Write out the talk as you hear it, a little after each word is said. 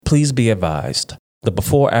Please be advised. The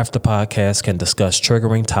Before After podcast can discuss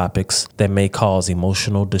triggering topics that may cause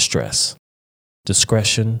emotional distress.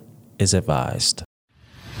 Discretion is advised.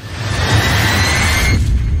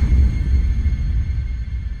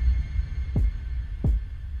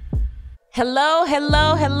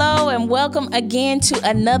 Hello, and welcome again to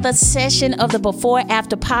another session of the Before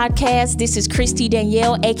After podcast. This is Christy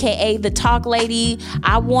Danielle, aka The Talk Lady.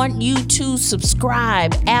 I want you to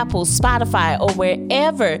subscribe, Apple, Spotify, or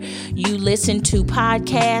wherever you listen to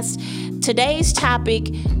podcasts. Today's topic,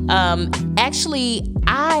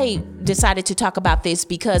 I decided to talk about this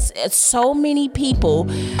because so many people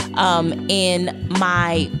in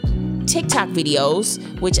my TikTok videos,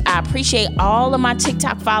 which I appreciate all of my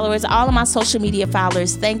TikTok followers, all of my social media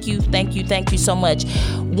followers. Thank you so much.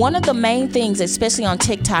 One of the main things, especially on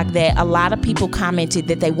TikTok, that a lot of people commented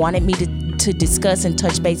that they wanted me to discuss and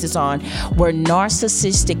touch bases on were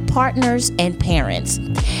narcissistic partners and parents.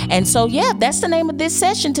 And so, that's the name of this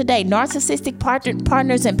session today, narcissistic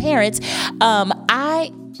partners and parents.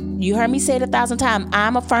 You heard me say it 1,000 times.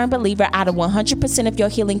 I'm a firm believer out of 100% of your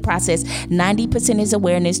healing process, 90% is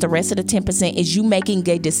awareness. The rest of the 10% is you making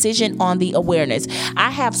a decision on the awareness. I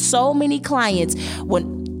have so many clients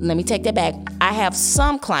let me take that back. I have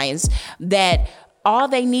some clients that all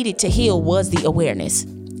they needed to heal was the awareness.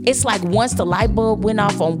 It's like once the light bulb went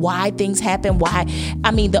off on why things happen,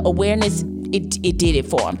 the awareness, it did it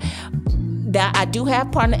for them. That I do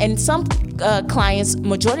have partner and some clients,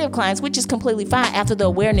 majority of clients, which is completely fine. After the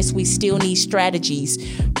awareness, we still need strategies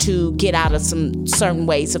to get out of some certain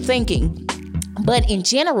ways of thinking. But in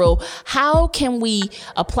general, how can we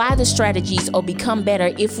apply the strategies or become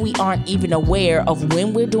better if we aren't even aware of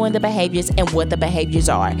when we're doing the behaviors and what the behaviors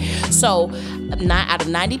are? So out of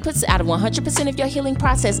 100% of your healing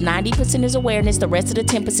process, 90% is awareness. The rest of the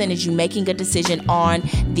 10% is you making a decision on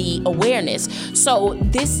the awareness. So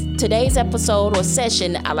today's episode or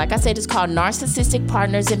session, like I said, is called Narcissistic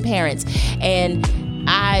Partners and Parents. And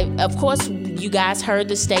of course, you guys heard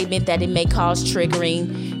the statement that it may cause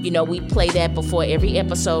triggering. We play that before every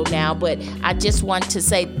episode now, but I just want to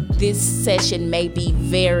say this session may be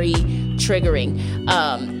very triggering.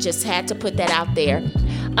 Just had to put that out there.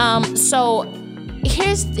 So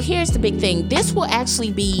here's the big thing. This will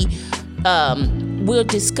actually be, we'll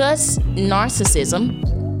discuss narcissism,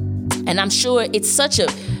 and I'm sure it's such a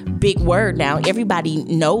big word now. Everybody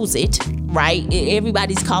knows it, right?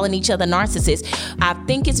 Everybody's calling each other narcissists. I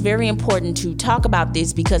think it's very important to talk about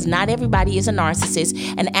this because not everybody is a narcissist,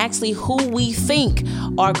 and actually who we think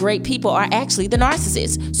are great people are actually the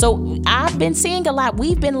narcissists. So I've been seeing a lot.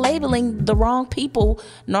 We've been labeling the wrong people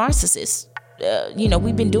narcissists.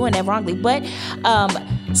 We've been doing that wrongly. But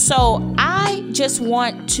so I just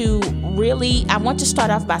want to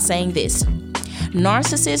start off by saying this.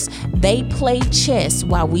 Narcissists, they play chess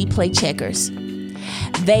while we play checkers.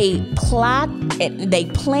 They plot and they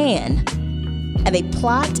plan, and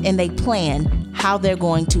they plan how they're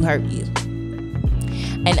going to hurt you.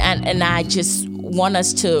 And I just want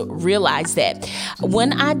us to realize that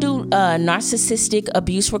when I do narcissistic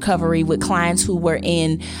abuse recovery with clients who were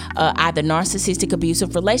in either narcissistic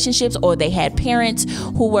abusive relationships or they had parents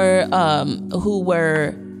who were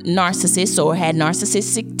narcissists or had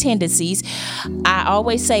narcissistic tendencies, I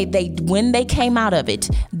always say when they came out of it,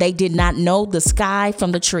 they did not know the sky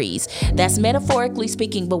from the trees. That's metaphorically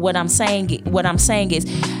speaking, but what I'm saying is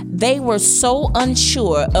they were so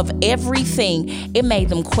unsure of everything. It made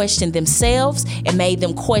them question themselves. It made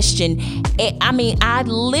them question. I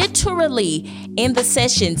literally, in the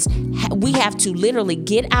sessions, we have to literally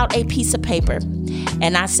get out a piece of paper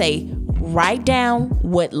and I say, write down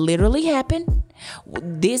what literally happened.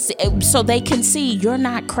 This, so they can see you're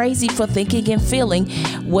not crazy for thinking and feeling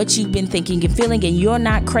what you've been thinking and feeling, and you're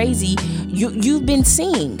not crazy. You've been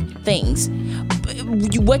seeing things.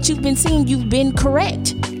 What you've been seeing, you've been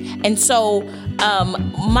correct. And so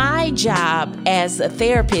my job as a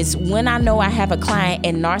therapist, when I know I have a client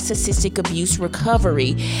in narcissistic abuse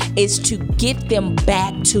recovery, is to get them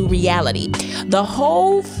back to reality. The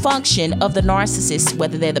whole function of the narcissist,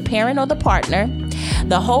 whether they're the parent or the partner,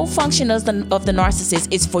 the whole function of the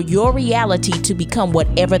narcissist is for your reality to become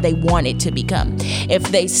whatever they want it to become. If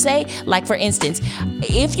they say, like for instance,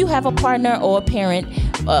 if you have a partner or a parent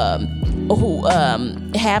who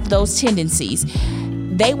have those tendencies,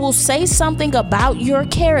 they will say something about your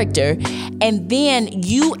character, and then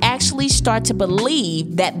you actually start to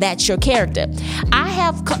believe that that's your character.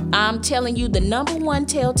 I'm telling you, the number one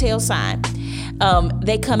telltale sign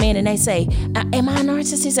they come in and they say, am I a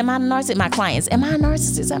narcissist? Am I a narcissist? My clients, am I a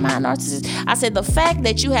narcissist? Am I a narcissist? I said, the fact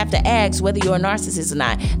that you have to ask whether you're a narcissist or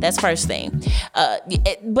not, that's first thing.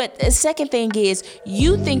 But the second thing is,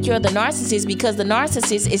 you think you're the narcissist because the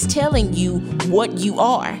narcissist is telling you what you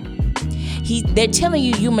are. They're telling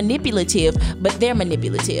you you're manipulative, but they're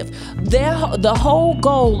manipulative. The whole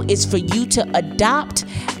goal is for you to adopt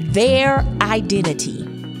their identity.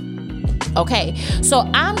 Okay, so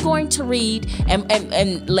I'm going to read,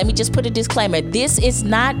 and let me just put a disclaimer.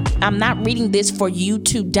 I'm not reading this for you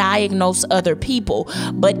to diagnose other people,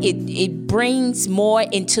 but it brings more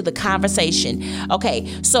into the conversation. Okay,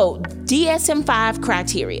 so DSM-5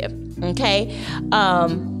 criteria. Okay,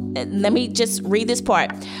 let me just read this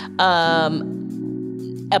part.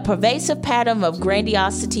 A pervasive pattern of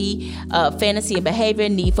grandiosity, fantasy and behavior,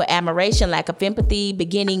 need for admiration, lack of empathy,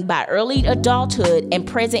 beginning by early adulthood and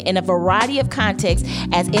present in a variety of contexts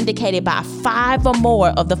as indicated by 5 or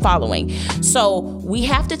more of the following. So we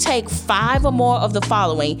have to take 5 or more of the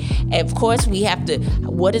following. And of course, we have to,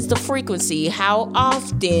 what is the frequency? How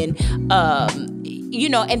often?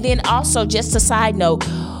 And then also, just a side note,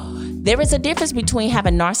 there is a difference between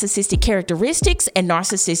having narcissistic characteristics and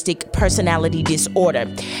narcissistic personality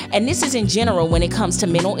disorder. And this is in general when it comes to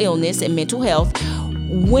mental illness and mental health.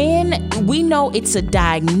 When we know it's a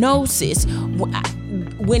diagnosis,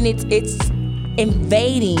 when it's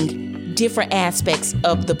invading different aspects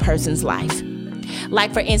of the person's life.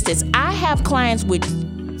 Like, for instance, I have clients with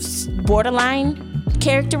borderline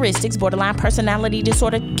characteristics, borderline personality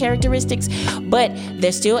disorder characteristics, but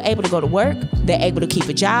they're still able to go to work. They're able to keep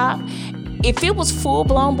a job. If it was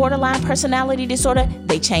full-blown borderline personality disorder,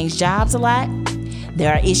 they change jobs a lot.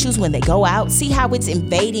 There are issues when they go out. See how it's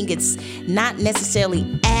invading? It's not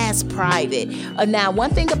necessarily as private. Now,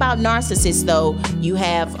 one thing about narcissists, though, you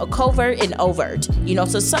have a covert and overt.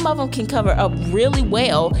 So some of them can cover up really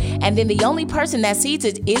well, and then the only person that sees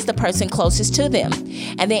it is the person closest to them.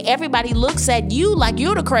 And then everybody looks at you like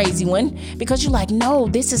you're the crazy one because you're like, no,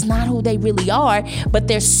 this is not who they really are. But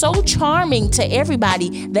they're so charming to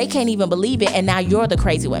everybody, they can't even believe it, and now you're the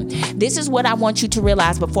crazy one. This is what I want you to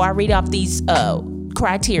realize before I read off these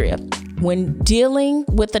criteria. When dealing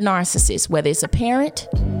with a narcissist, whether it's a parent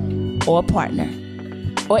or a partner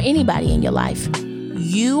or anybody in your life,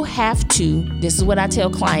 you have to, this is what I tell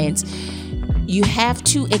clients, you have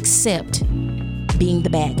to accept being the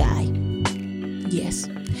bad guy. Yes.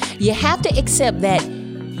 You have to accept that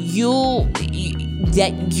you're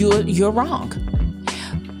wrong.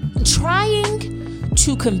 Trying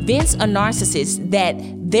to convince a narcissist that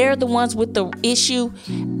they're the ones with the issue,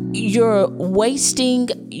 you're wasting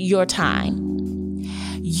your time.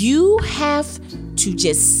 You have to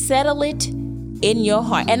just settle it in your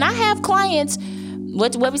heart. And I have clients,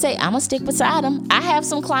 what we say, I'm gonna stick beside them. I have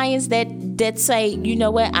some clients that say, you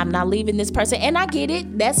know what, I'm not leaving this person. And I get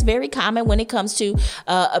it. That's very common when it comes to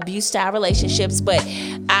abuse style relationships. But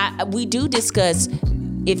we do discuss,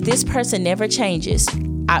 if this person never changes,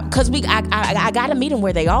 because I gotta meet them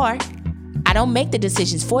where they are. I don't make the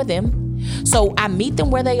decisions for them. So I meet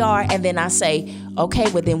them where they are, and then I say,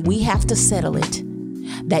 okay, well then we have to settle it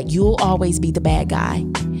that you'll always be the bad guy,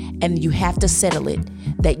 and you have to settle it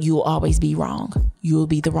that you'll always be wrong. You'll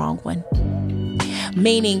be the wrong one.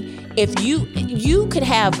 Meaning, if you could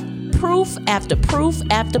have proof after proof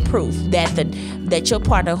after proof that your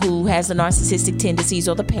partner who has the narcissistic tendencies,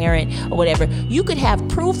 or the parent or whatever, you could have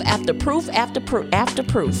proof after proof after proof after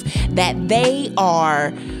proof that they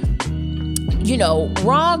are,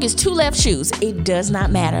 wrong is 2 left shoes. It does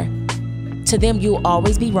not matter. To them, you'll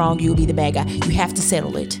always be wrong. You'll be the bad guy. You have to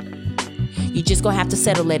settle it. You're just going to have to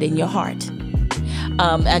settle it in your heart.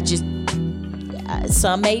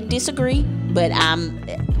 Some may disagree, but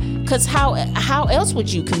because how else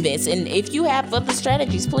would you convince? And if you have other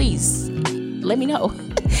strategies, please let me know.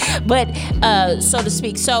 But so to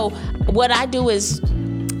speak. So what I do is,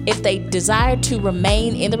 if they desire to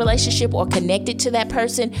remain in the relationship or connected to that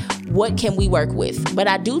person, what can we work with? But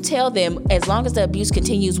I do tell them, as long as the abuse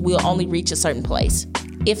continues, we'll only reach a certain place.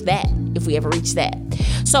 If we ever reach that.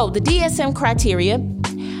 So the DSM criteria,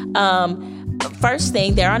 first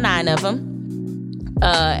thing, there are 9 of them.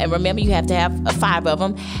 And remember, you have to have 5 of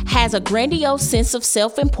them. Has a grandiose sense of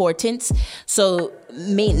self-importance. So,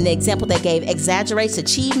 the example they gave, exaggerates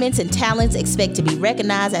achievements and talents, expect to be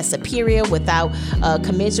recognized as superior without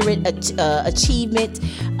commensurate achievement.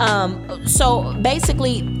 So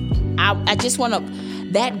basically, I just want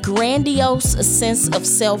that grandiose sense of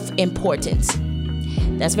self-importance.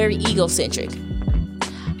 That's very egocentric.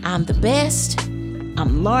 I'm the best.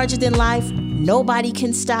 I'm larger than life. Nobody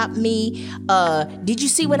can stop me. Did you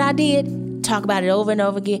see what I did? talk about it over and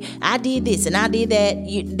over again. I did this and I did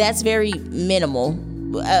that. That's very minimal.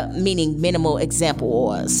 Meaning minimal example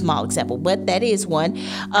or a small example, but that is one.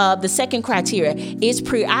 The second criteria is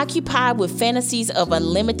preoccupied with fantasies of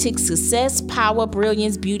unlimited success, power,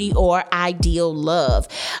 brilliance, beauty, or ideal love.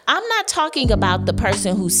 I'm not talking about the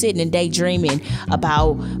person who's sitting and daydreaming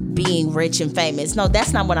about being rich and famous. No,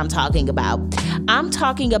 that's not what I'm talking about. I'm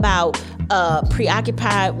talking about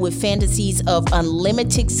preoccupied with fantasies of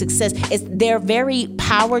unlimited success. They're very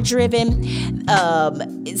power driven.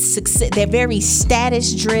 They're very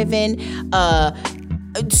status driven.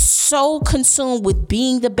 So consumed with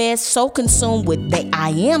being the best, so consumed with that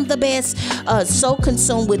I am the best, so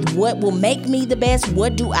consumed with what will make me the best,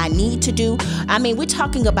 what do I need to do. I mean, we're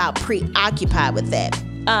talking about preoccupied with that.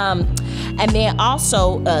 And then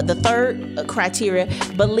also the third criteria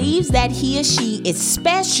believes that he or she is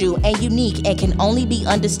special and unique and can only be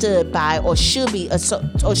understood by or should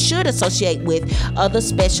associate with other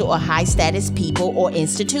special or high status people or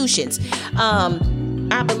institutions.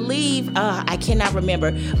 I believe, I cannot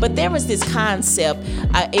remember, but there was this concept.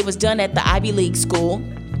 It was done at the Ivy League school.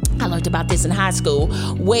 I learned about this in high school,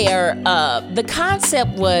 where the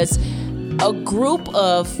concept was a group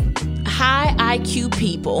of high IQ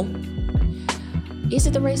people. Is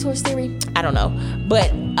it the racehorse theory? I don't know.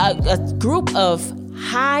 But a group of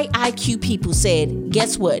high IQ people said,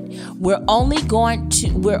 guess what? We're only going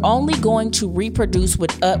to reproduce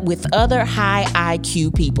with other high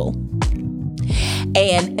IQ people.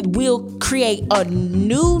 And we'll create a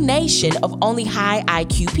new nation of only high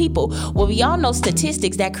IQ people. Well, we all know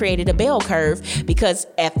statistics that created a bell curve, because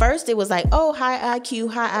at first it was like, oh, high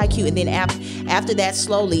IQ. And then after that,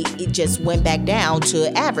 slowly, it just went back down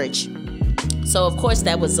to average. So, of course,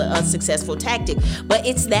 that was a unsuccessful tactic. But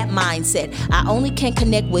it's that mindset. I only can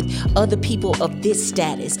connect with other people of this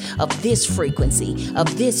status, of this frequency,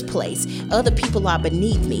 of this place. Other people are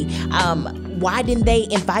beneath me. Why didn't they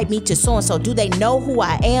invite me to so-and-so? Do they know who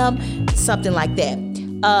I am? Something like that.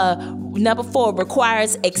 Number 4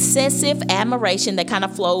 requires excessive admiration. That kind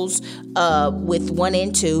of flows with 1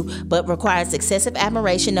 and 2, but requires excessive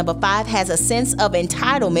admiration. Number 5 has a sense of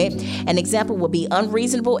entitlement. An example would be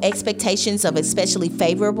unreasonable expectations of especially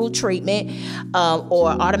favorable treatment or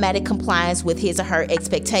automatic compliance with his or her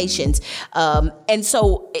expectations. And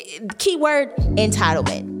so, keyword,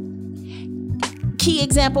 entitlement. Key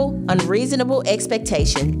example, unreasonable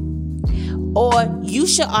expectation. Or you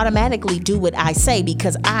should automatically do what I say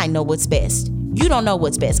because I know what's best. You don't know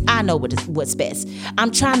what's best. I know what's best. I'm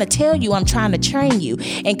trying to tell you. I'm trying to train you.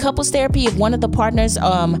 In couples therapy, if one of the partners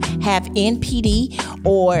have NPD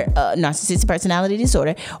or narcissistic personality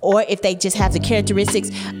disorder, or if they just have the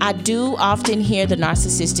characteristics, I do often hear the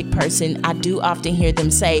narcissistic person, I do often hear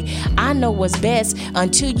them say, I know what's best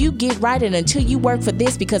until you get right and until you work for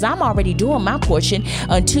this, because I'm already doing my portion.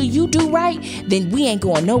 Until you do right, then we ain't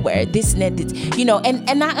going nowhere. This and that,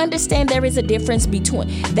 and I understand there is a difference between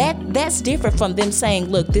that. That's different from them saying,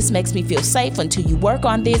 look, this makes me feel safe until you work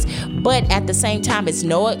on this. But at the same time,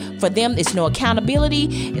 for them, it's no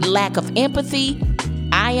accountability, lack of empathy.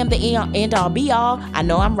 I am the end all be all. I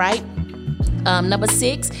know I'm right. Number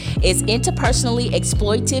 6 is interpersonally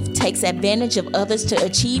exploitive, takes advantage of others to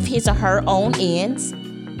achieve his or her own ends.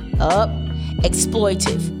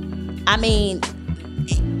 Exploitive. I mean,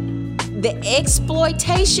 the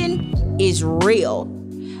exploitation is real.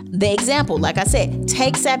 The example, like I said,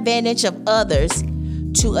 takes advantage of others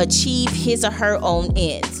to achieve his or her own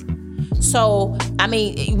ends. So, I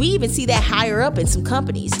mean, we even see that higher up in some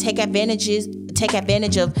companies. Take advantage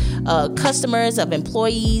of customers, of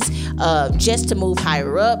employees, just to move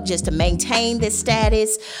higher up, just to maintain this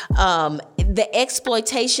status. The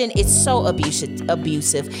exploitation is so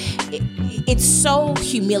abusive. It's so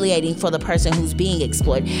humiliating for the person who's being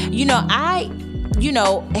exploited. I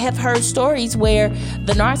have heard stories where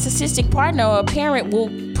the narcissistic partner or parent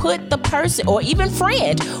will put the person, or even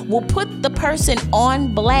friend, will put the person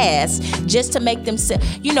on blast just to make them say,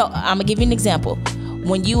 I'm going to give you an example.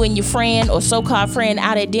 When you and your friend or so-called friend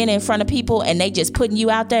out at dinner in front of people and they just putting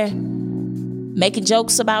you out there, making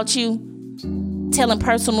jokes about you, telling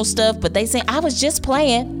personal stuff, but they say, I was just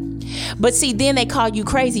playing. But see, then they call you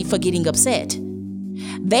crazy for getting upset.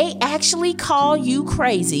 They actually call you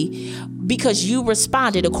crazy because you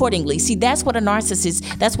responded accordingly. See, that's what a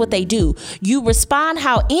narcissist, that's what they do. You respond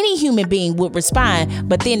how any human being would respond,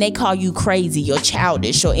 but then they call you crazy or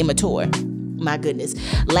childish or immature. My goodness.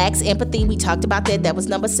 Lacks empathy. We talked about that. That was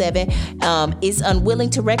number 7. Is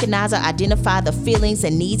unwilling to recognize or identify the feelings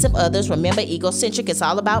and needs of others. Remember, egocentric is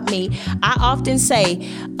all about me. I often say,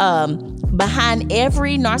 behind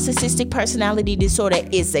every narcissistic personality disorder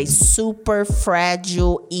is a super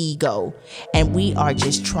fragile ego. And we are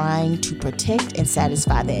just trying to protect and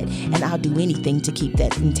satisfy that. And I'll do anything to keep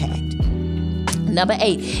that intact. Number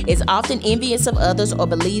 8 is often envious of others or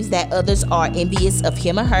believes that others are envious of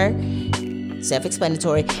him or her.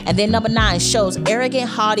 Self-explanatory. And then number 9 shows arrogant,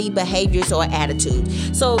 haughty behaviors or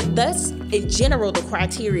attitudes. So that's in general the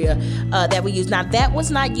criteria that we use. Now that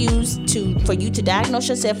was not used for you to diagnose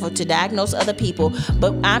yourself or to diagnose other people,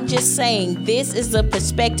 but I'm just saying this is a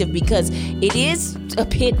perspective because it is a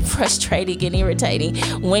bit frustrating and irritating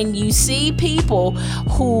when you see people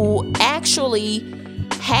who actually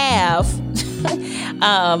have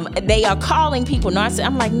they are calling people narcissists.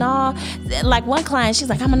 I'm like, nah. Like one client, she's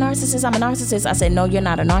like, I'm a narcissist. I said, no, you're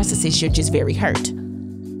not a narcissist. You're just very hurt.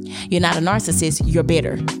 You're not a narcissist. You're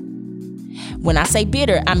bitter. When I say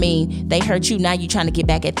bitter, I mean they hurt you. Now you're trying to get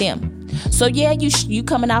back at them. So yeah, you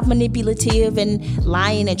coming off manipulative and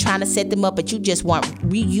lying and trying to set them up, but you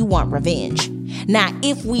want revenge. Now,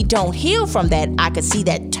 if we don't heal from that, I could see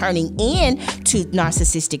that turning into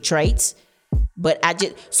narcissistic traits. But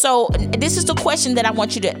so this is the question that I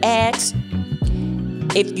want you to ask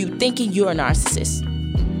if you're thinking you're a narcissist.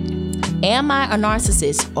 Am I a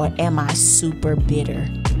narcissist or am I super bitter?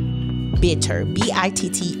 Bitter,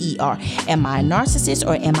 B-I-T-T-E-R. Am I a narcissist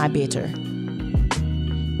or am I bitter?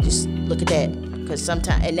 Just look at that, because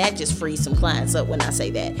sometimes, and that just frees some clients up when I say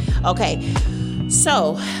that. Okay,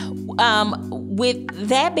 so with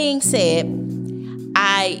that being said,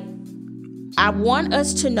 I want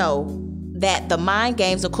us to know that the mind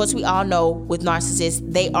games, of course, we all know with narcissists,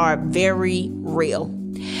 they are very real.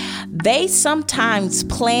 They sometimes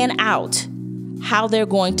plan out how they're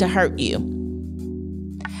going to hurt you.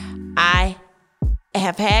 I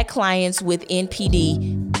have had clients with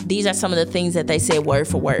NPD. These are some of the things that they said word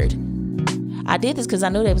for word. I did this because I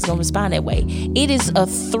knew they was going to respond that way. It is a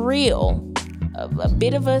thrill, a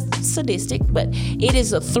bit of a sadistic, but it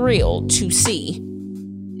is a thrill to see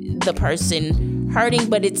the person hurting,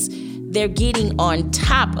 but they're getting on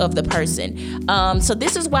top of the person. So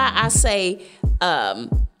this is why I say the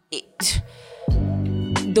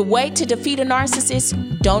way to defeat a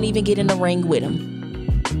narcissist, don't even get in the ring with them.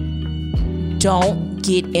 Don't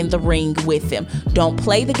get in the ring with them. Don't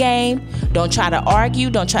play the game. Don't try to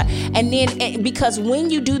argue. And then, because when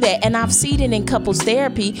you do that, and I've seen it in couples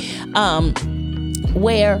therapy,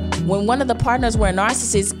 where when one of the partners were a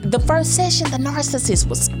narcissist, the first session, the narcissist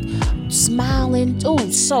was smiling,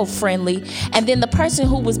 so friendly, and then the person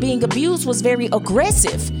who was being abused was very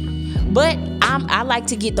aggressive. But I like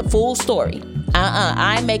to get the full story.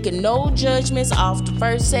 I ain't making no judgments off the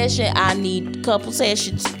first session. I need a couple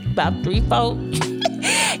sessions, about 3-4.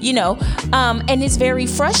 And it's very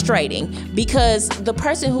frustrating because the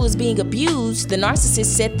person who is being abused, the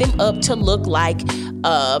narcissist, set them up to look like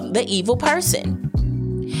the evil person.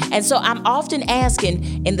 And so I'm often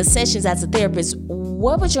asking in the sessions as a therapist,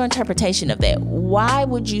 what was your interpretation of that? Why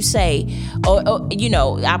would you say,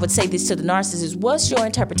 I would say this to the narcissist, what's your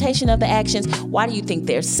interpretation of the actions? Why do you think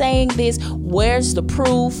they're saying this? Where's the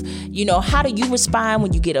proof? How do you respond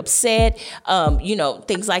when you get upset?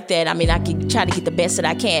 Things like that. I mean, I can try to get the best that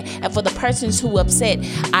I can. And for the persons who are upset,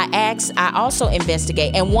 I also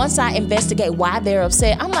investigate. And once I investigate why they're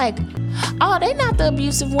upset, I'm like, oh, they're not the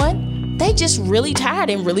abusive one. They just really tired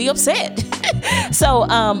and really upset. So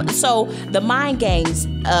the mind games,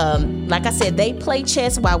 like I said, they play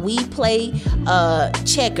chess while we play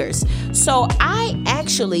checkers. So I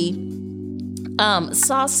actually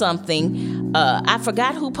saw something. I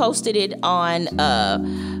forgot who posted it on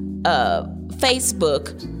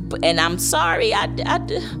Facebook, and I'm sorry.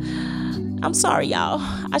 I'm sorry, y'all.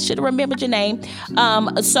 I should have remembered your name.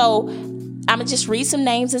 So I'm gonna just read some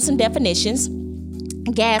names and some definitions.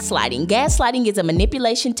 Gaslighting. Gaslighting is a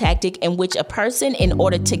manipulation tactic in which a person, in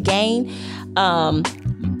order to gain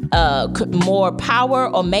more power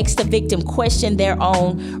or makes the victim question their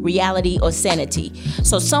own reality or sanity.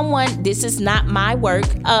 So this is not my work,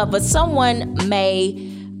 but someone may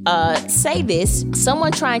say this.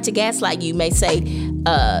 Someone trying to gaslight you may say,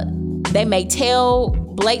 they may tell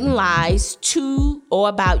blatant lies to or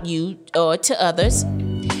about you or to others.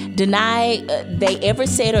 Deny they ever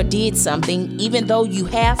said or did something, even though you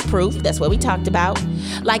have proof. That's what we talked about.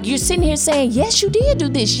 Like you're sitting here saying, yes, you did do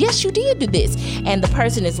this. Yes, you did do this. And the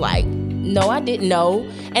person is like, no, I didn't know.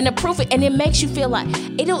 And the proof, and it makes you feel like,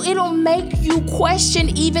 it'll make you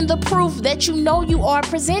question even the proof that you know you are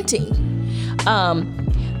presenting.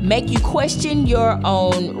 Make you question your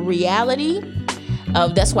own reality.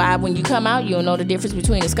 That's why when you come out, you don't know the difference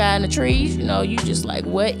between the sky and the trees. You just like,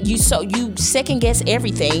 what? You second guess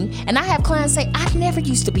everything. And I have clients say, I never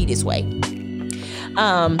used to be this way.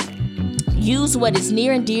 Use what is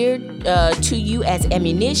near and dear to you as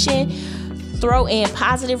ammunition. Throw in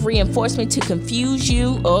positive reinforcement to confuse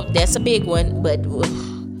you. Oh, that's a big one. But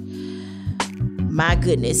my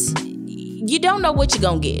goodness, you don't know what you're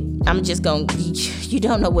going to get. You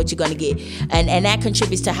don't know what you're going to get. And that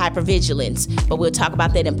contributes to hypervigilance. But we'll talk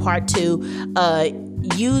about that in part 2.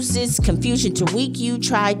 Uses confusion to weaken you.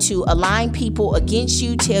 Try to align people against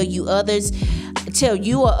you. Tell you or others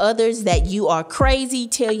that you are crazy.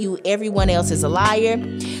 Tell you everyone else is a liar.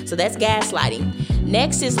 So that's gaslighting.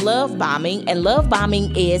 Next is love bombing. And love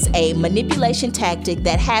bombing is a manipulation tactic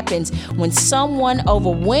that happens when someone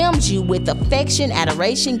overwhelms you with affection,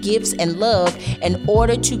 adoration, gifts, and love in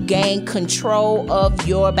order to gain control of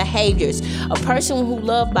your behaviors. A person who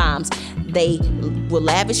love bombs, they will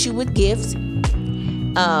lavish you with gifts.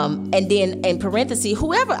 And then in parentheses,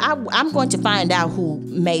 whoever, I'm going to find out who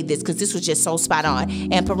made this because this was just so spot on.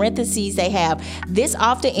 In parentheses, they have, this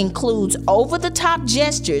often includes over-the-top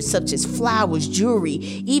gestures such as flowers, jewelry,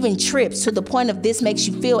 even trips, to the point of this makes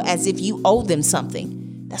you feel as if you owe them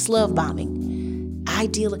something. That's love bombing.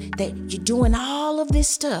 Ideal that you're doing all of this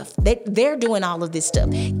stuff. They're doing all of this stuff,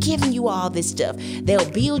 giving you all this stuff.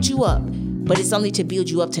 They'll build you up. But it's only to build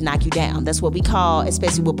you up to knock you down. That's what we call,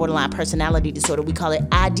 especially with borderline personality disorder, we call it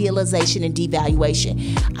idealization and devaluation.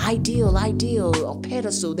 Ideal, on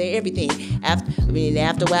pedestal, they're everything. After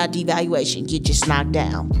a while, devaluation, you're just knocked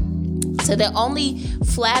down. So they're only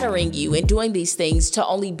flattering you and doing these things to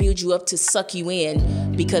only build you up, to suck you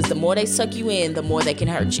in, because the more they suck you in, the more they can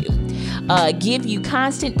hurt you. Give you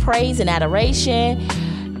constant praise and adoration.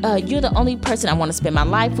 You're the only person I want to spend my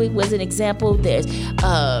life with was an example. There's,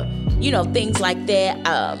 things like that.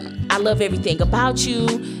 I love everything about you,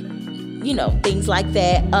 things like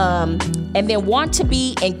that. And then want to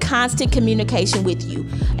be in constant communication with you.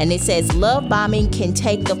 And it says love bombing can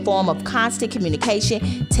take the form of constant communication,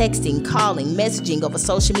 texting, calling, messaging over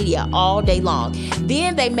social media all day long.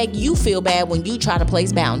 Then they make you feel bad when you try to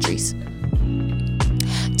place boundaries.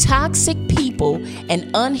 Toxic people and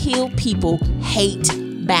unhealed people hate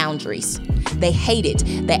boundaries. They hate it.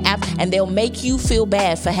 And they'll make you feel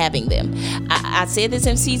bad for having them. I said this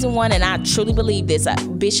in season 1, and I truly believe this.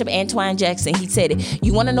 Bishop Antoine Jackson, he said it.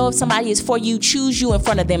 You want to know if somebody is for you, choose you in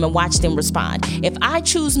front of them and watch them respond. If I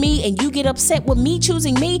choose me and you get upset with me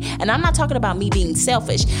choosing me, and I'm not talking about me being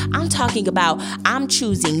selfish. I'm talking about I'm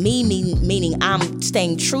choosing me, meaning I'm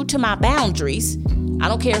staying true to my boundaries. I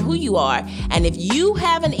don't care who you are. And if you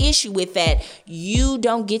have an issue with that, you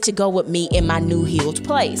don't get to go with me in my new healed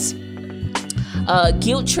place.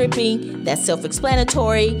 Guilt tripping, that's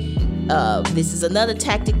self-explanatory. This is another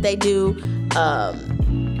tactic they do.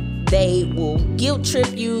 They will guilt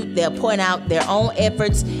trip you. They'll point out their own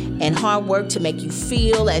efforts and hard work to make you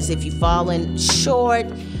feel as if you've fallen short.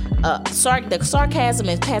 The sarcasm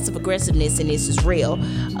and passive aggressiveness in this is real.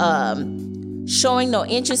 Showing no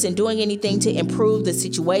interest in doing anything to improve the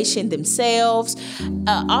situation themselves.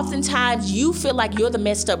 Oftentimes you feel like you're the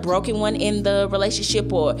messed up broken one in the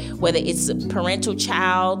relationship, or whether it's a parental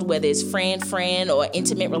child, whether it's friend or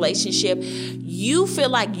intimate relationship, you feel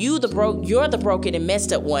like you're the broken and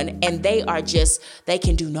messed up one, and they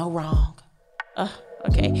can do no wrong.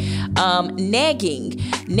 Okay. Negging.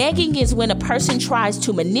 Negging is when a person tries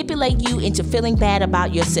to manipulate you into feeling bad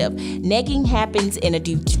about yourself. Negging happens in a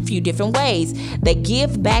few different ways. They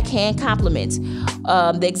give backhand compliments.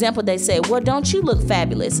 The example, they say, well, don't you look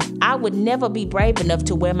fabulous? I would never be brave enough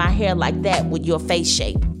to wear my hair like that with your face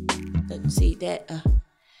shape. See that?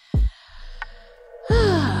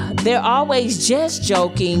 They're always just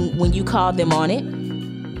joking when you call them on it.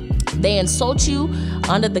 They insult you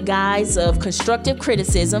under the guise of constructive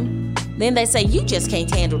criticism. Then they say, you just can't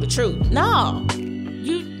handle the truth. No,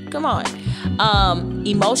 come on.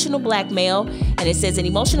 Emotional blackmail. And it says an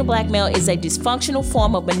emotional blackmail is a dysfunctional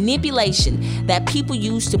form of manipulation that people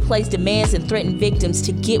use to place demands and threaten victims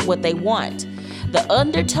to get what they want. The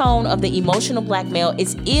undertone of the emotional blackmail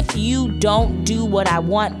is, if you don't do what I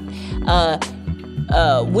want,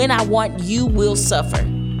 when I want, you will suffer.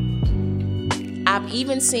 I've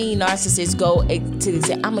even seen narcissists go to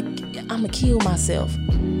say, I'ma kill myself.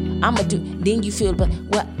 Then you feel,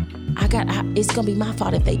 well, it's gonna be my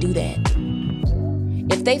fault if they do that.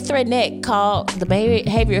 If they threaten that, call the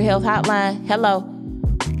behavioral health hotline. Hello.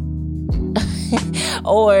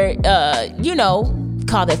 Or,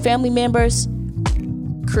 call their family members.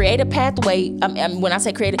 Create a pathway. When I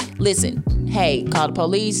say create it, listen, hey, call the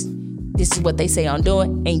police. This is what they say I'm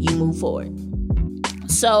doing, and you move forward.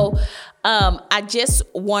 So I just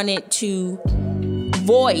wanted to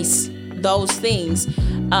voice those things.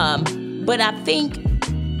 But I think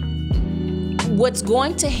what's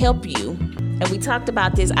going to help you, and we talked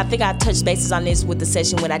about this, I think I touched bases on this with the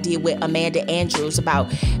session when I did with Amanda Andrews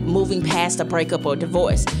about moving past a breakup or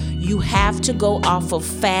divorce. You have to go off of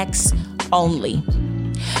facts only,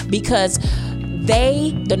 because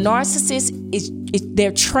the narcissist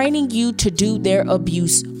they're training you to do their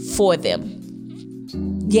abuse for them.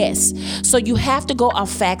 Yes. So you have to go off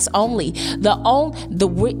facts only.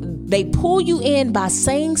 They pull you in by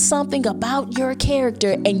saying something about your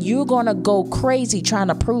character, and you're going to go crazy trying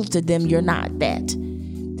to prove to them you're not that.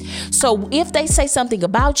 So if they say something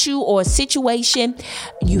about you or a situation,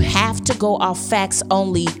 you have to go off facts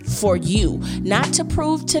only for you, not to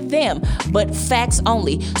prove to them, but facts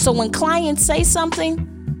only. So when clients say something,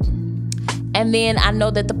 and then I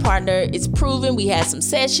know that the partner is proven, we had some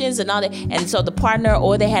sessions and all that, and so the partner,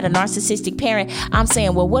 or they had a narcissistic parent, I'm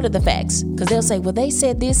saying, well, what are the facts? Because they'll say, well, they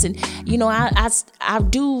said this, and I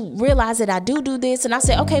do realize that I do this, and I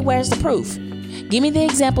say, okay, where's the proof? Give me the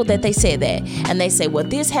example that they said that. And they say, well,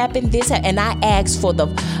 this happened, and I ask for the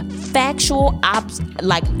factual,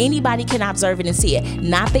 like anybody can observe it and see it,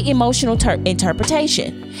 not the emotional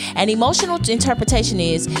interpretation. And emotional interpretation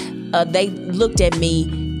is they looked at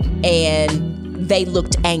me and they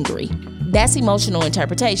looked angry. That's emotional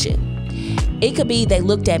interpretation. It could be they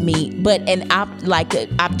looked at me, but an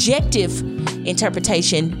objective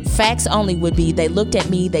interpretation, facts only, would be they looked at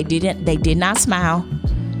me, they did not smile.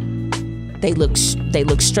 They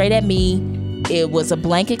looked straight at me. It was a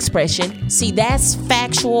blank expression. See, that's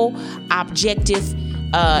factual, objective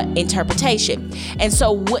interpretation. And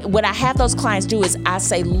so what I have those clients do is I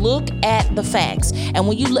say, look at the facts. And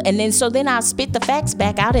when you look, and then I spit the facts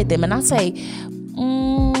back out at them, and I say,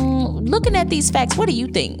 looking at these facts, what do you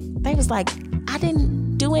think? They was like, I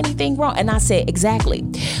didn't do anything wrong. And I said, exactly.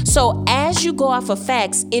 So as you go off of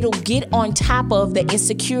facts, it'll get on top of the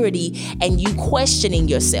insecurity and you questioning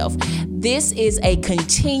yourself. This is a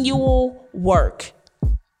continual work.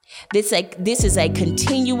 This is a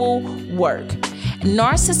continual work.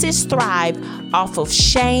 Narcissists thrive off of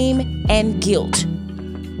shame and guilt.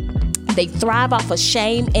 They thrive off of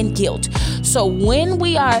shame and guilt. So when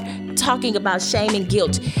we are talking about shame and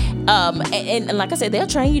guilt, and like I said, they'll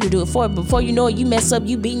train you to do it before you know it, you mess up,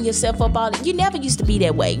 you beating yourself up all it. You never used to be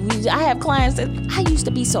that way. I have clients that I used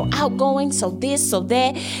to be so outgoing, so this, so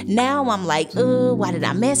that. Now I'm like, why did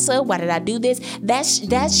I mess up? Why did I do this?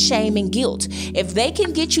 That's shame and guilt. If they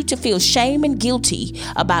can get you to feel shame and guilty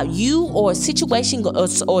about you or a situation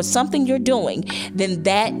or something you're doing, then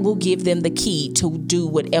that will give them the key to do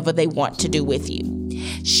whatever they want to do with you.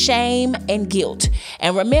 Shame and guilt.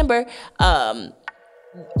 And remember,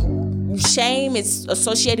 shame is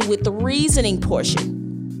associated with the reasoning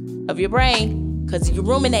portion of your brain, because you're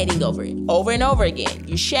ruminating over it over and over again.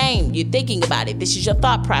 You're shamed. You're thinking about it. This is your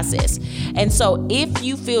thought process. And so if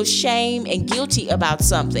you feel shame and guilty about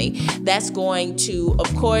something, that's going to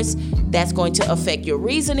affect your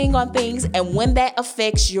reasoning on things. And when that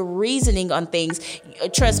affects your reasoning on things,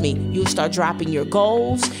 trust me, you'll start dropping your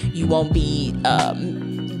goals. You won't be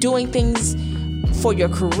doing things for your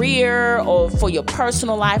career or for your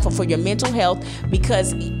personal life or for your mental health,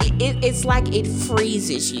 because it's like it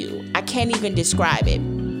freezes you. I can't even describe it.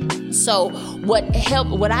 So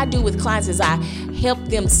what I do with clients is I help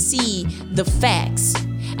them see the facts.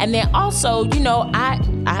 And then also, I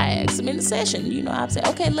ask them in the session, I say,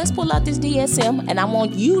 okay, let's pull out this DSM, and I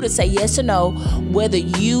want you to say yes or no whether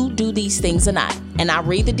you do these things or not. And I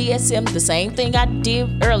read the DSM, the same thing I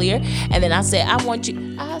did earlier, and then I say,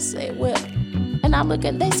 well, and I look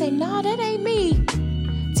at, they say, no, that ain't me.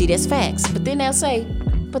 See, that's facts. But then they'll say,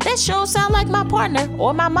 but that sure sound like my partner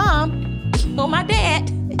or my mom or my dad,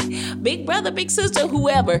 big brother, big sister,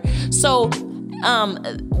 whoever. So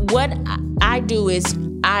what I do is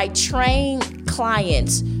I train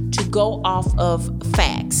clients to go off of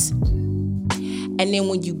facts. And then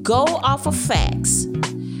when you go off of facts,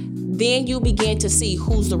 then you begin to see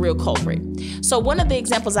who's the real culprit. So one of the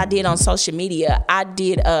examples I did on social media, I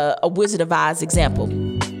did a Wizard of Oz example.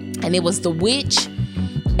 And it was the witch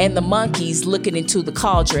and the monkeys looking into the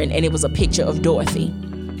cauldron, and it was a picture of Dorothy.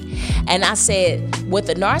 And I said, what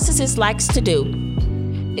the narcissist likes to do,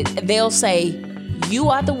 they'll say, you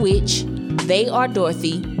are the witch, they are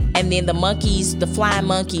Dorothy, and then the monkeys, the flying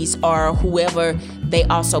monkeys, are whoever they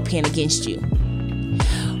also pin against you.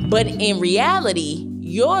 But in reality,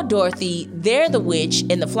 you're Dorothy, they're the witch,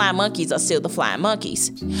 and the flying monkeys are still the flying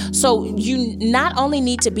monkeys. So you not only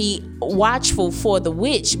need to be watchful for the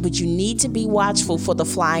witch, but you need to be watchful for the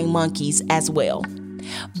flying monkeys as well.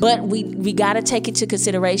 But we got to take into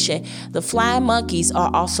consideration the flying monkeys are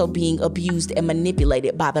also being abused and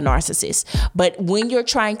manipulated by the narcissist. But when you're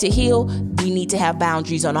trying to heal, you need to have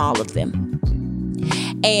boundaries on all of them.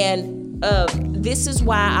 And this is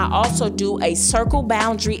why I also do a circle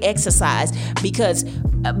boundary exercise, because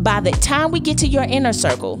by the time we get to your inner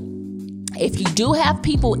circle, if you do have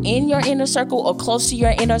people in your inner circle or close to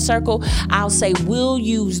your inner circle, I'll say we'll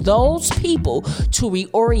use those people to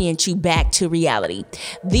reorient you back to reality.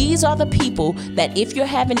 These are the people that if you're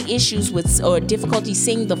having issues with or difficulty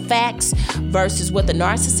seeing the facts versus what the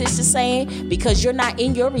narcissist is saying, because you're not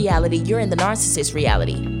in your reality, you're in the narcissist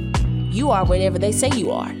reality. You are whatever they say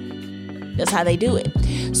you are. That's how they do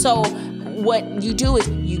it. So what you do is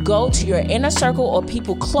you go to your inner circle or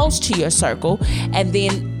people close to your circle, and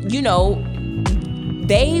then,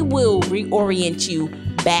 they will reorient you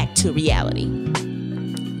back to reality.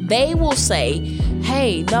 They will say,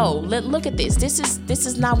 hey, no, look at this. This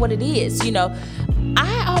is not what it is.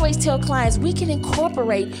 I always tell clients we can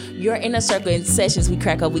incorporate your inner circle in sessions. We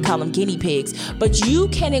crack up, we call them guinea pigs, but you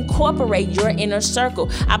can incorporate your inner circle.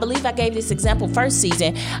 I believe I gave this example first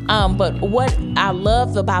season, but what I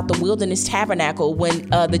love about the Wilderness Tabernacle, when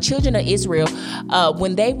the children of Israel,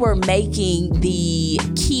 when they were making the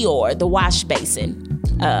kior, the wash basin,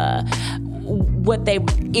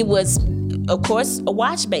 it was, of course, a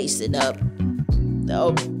wash basin.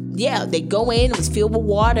 They go in, it was filled with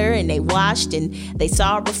water, and they washed, and they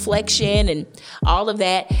saw a reflection and all of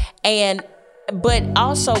that. But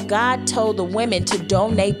also God told the women to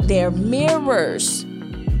donate their mirrors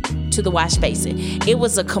to the wash basin. It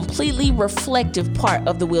was a completely reflective part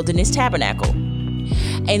of the Wilderness Tabernacle.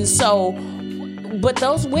 And so, but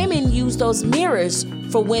those women used those mirrors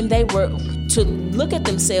for when they were to look at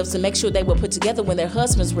themselves to make sure they were put together when their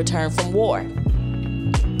husbands returned from war.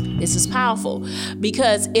 This is powerful,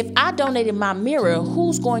 because if I donated my mirror,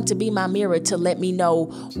 who's going to be my mirror to let me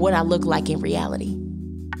know what I look like in reality?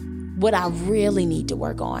 What I really need to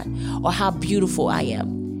work on, or how beautiful I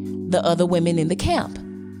am? The other women in the camp.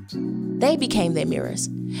 They became their mirrors.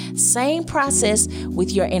 Same process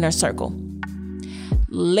with your inner circle.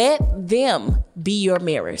 Let them be your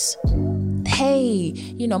mirrors. Hey,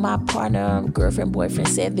 my partner, girlfriend, boyfriend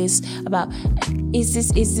said this about, is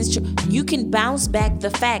this true? You can bounce back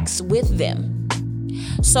the facts with them.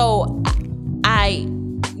 So I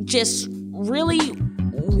just really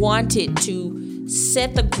wanted to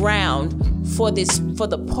set the ground for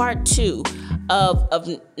the part 2 of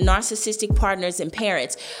narcissistic partners and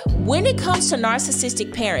parents. When it comes to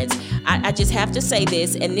narcissistic parents, I just have to say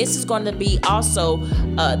this, and this is going to be also,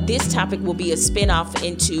 this topic will be a spinoff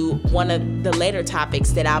into one of the later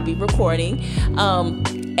topics that I'll be recording,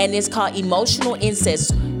 and it's called emotional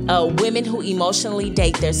incest, women who emotionally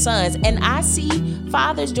date their sons. And I see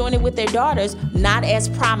fathers doing it with their daughters, not as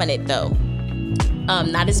prominent though,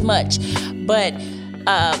 not as much, but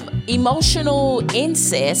emotional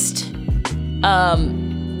incest,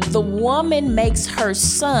 the woman makes her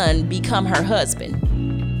son become her husband.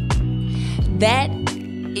 That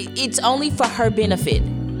it's only for her benefit.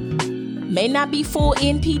 May not be full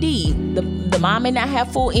NPD. The mom may not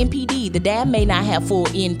have full NPD. The dad may not have full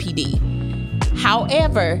NPD.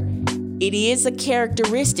 However, it is a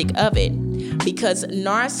characteristic of it, because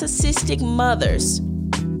narcissistic mothers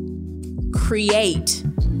create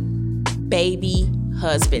baby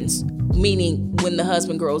husbands. Meaning, when the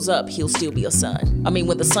husband grows up, he'll still be a son.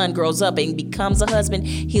 When the son grows up and becomes a husband,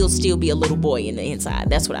 he'll still be a little boy in the inside.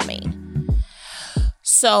 That's what I mean.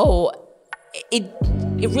 So it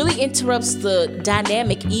really interrupts the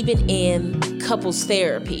dynamic even in couples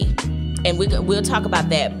therapy. And we'll talk about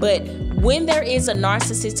that. But when there is a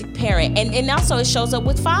narcissistic parent, and also it shows up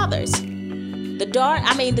with fathers. The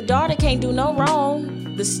daughter can't do no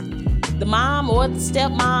wrong. The mom or the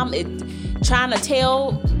stepmom trying to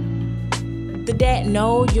tell the dad,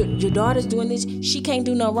 no, your daughter's doing this. She can't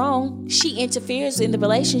do no wrong. She interferes in the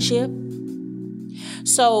relationship.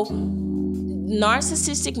 So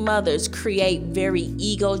narcissistic mothers create very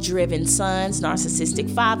ego-driven sons. Narcissistic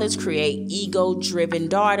fathers create ego-driven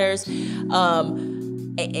daughters.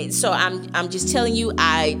 So I'm just telling you,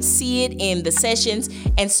 I see it in the sessions.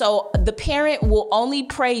 And so the parent will only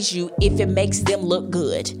praise you if it makes them look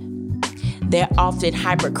good. They're often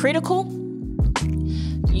hypercritical.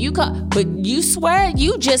 But you swear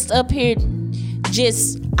you just up here,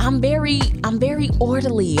 I'm very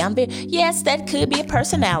orderly. Yes, that could be a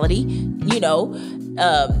personality,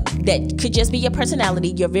 that could just be your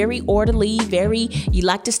personality. You're very orderly, you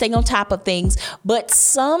like to stay on top of things. But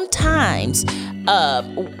sometimes,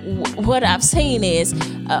 what I've seen is,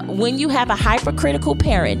 when you have a hypercritical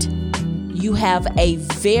parent, you have a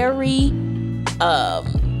very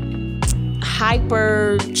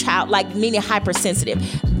hyper child, like meaning hypersensitive.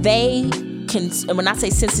 They can, when I say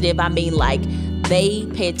sensitive, I mean like they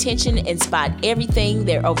pay attention and spot everything.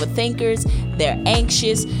 They're overthinkers. They're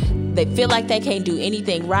anxious. They feel like they can't do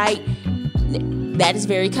anything right. That is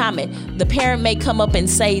very common. The parent may come up and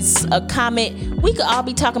say a comment. We could all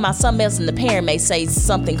be talking about something else, and the parent may say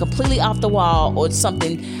something completely off the wall or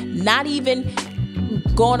something not even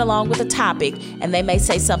going along with the topic, and they may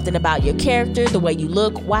say something about your character, the way you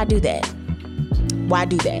look. Why do that? Why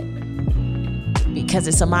do that? Because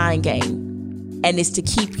it's a mind game, and it's to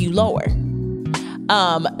keep you lower.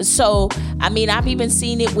 So, I mean, I've even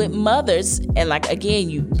seen it with mothers, and like, again,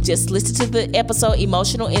 you just listen to the episode,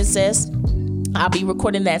 Emotional Incest. I'll be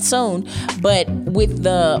recording that soon. But with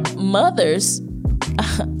the mothers,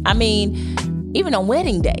 I mean, even on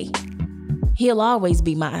wedding day, he'll always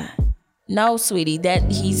be mine. No, sweetie, that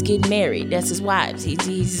he's getting married. That's his wife. He's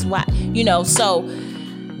his wife. You know, so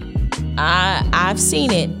I've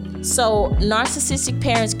seen it. So narcissistic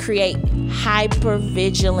parents create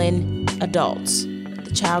hypervigilant adults.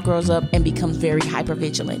 The child grows up and becomes very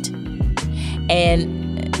hypervigilant. And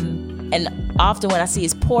often what I see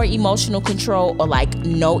is poor emotional control or like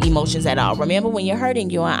no emotions at all. Remember, when you're hurting,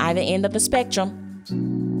 you're on either end of the spectrum.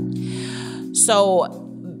 So,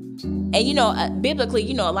 and you know, biblically,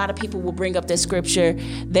 you know, a lot of people will bring up this scripture.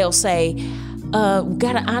 They'll say,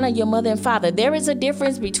 gotta honor your mother and father. There is a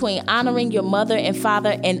difference between honoring your mother and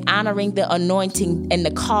father and honoring the anointing and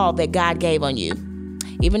the call that God gave on you.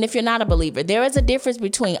 Even if you're not a believer, there is a difference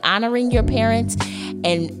between honoring your parents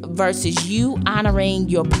and versus you honoring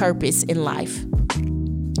your purpose in life.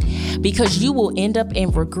 Because you will end up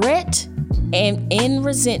in regret and in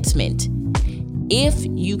resentment if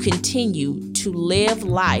you continue to live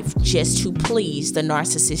life just to please the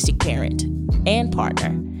narcissistic parent and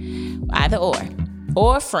partner, either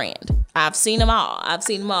or friend. I've seen them all. I've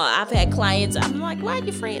had clients, I'm like, why'd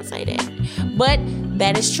your friend say that? But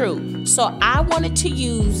that is true. So I wanted to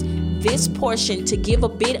use this portion to give a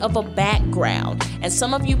bit of a background. And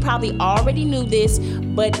some of you probably already knew this,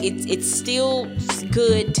 but it's still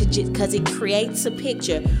good to because it creates a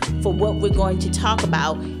picture for what we're going to talk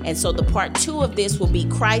about. And so the part 2 of this will be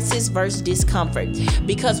crisis versus discomfort.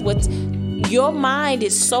 Because your mind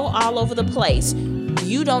is so all over the place.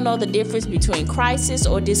 You don't know the difference between crisis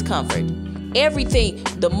or discomfort. Everything,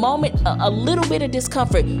 the moment a little bit of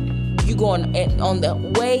discomfort, you going on the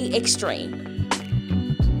way extreme.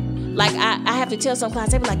 Like I have to tell some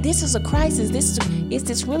clients, they be like, this is a crisis. Is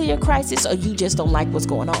this really a crisis, or you just don't like what's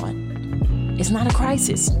going on? It's not a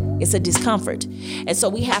crisis. It's a discomfort. And so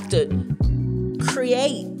we have to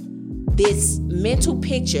create this mental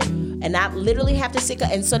picture, and I literally have to sit,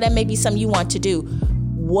 and so that may be something you want to do.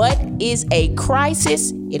 What is a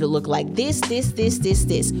crisis? It'll look like this.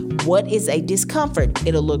 What is a discomfort?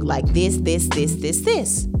 It'll look like this.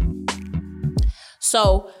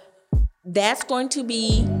 So that's going to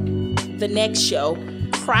be the next show,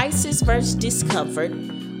 crisis versus discomfort.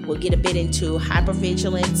 We'll get a bit into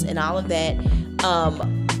hypervigilance and all of that.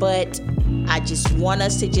 But I just want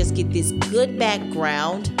us to just get this good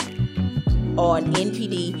background on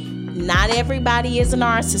NPD. Not everybody is a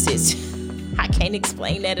narcissist. I can't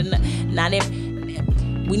explain that.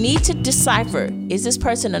 We need to decipher, is this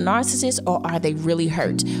person a narcissist or are they really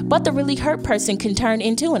hurt? But the really hurt person can turn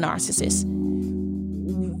into a narcissist.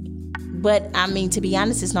 But I mean, to be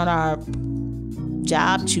honest, it's not our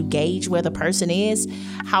job to gauge where the person is.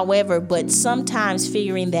 However, but sometimes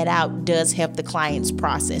figuring that out does help the clients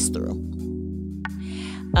process through.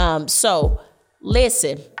 So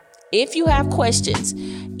listen, if you have questions,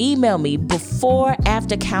 email me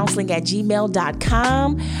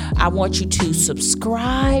beforeaftercounseling@gmail.com. I want you to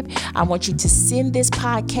subscribe. I want you to send this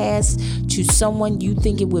podcast to someone you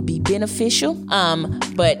think it would be beneficial.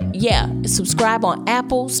 But yeah, subscribe on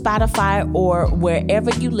Apple, Spotify, or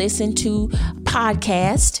wherever you listen to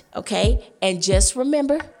podcasts. Okay. And just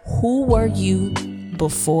remember, who were you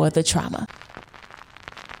before the trauma?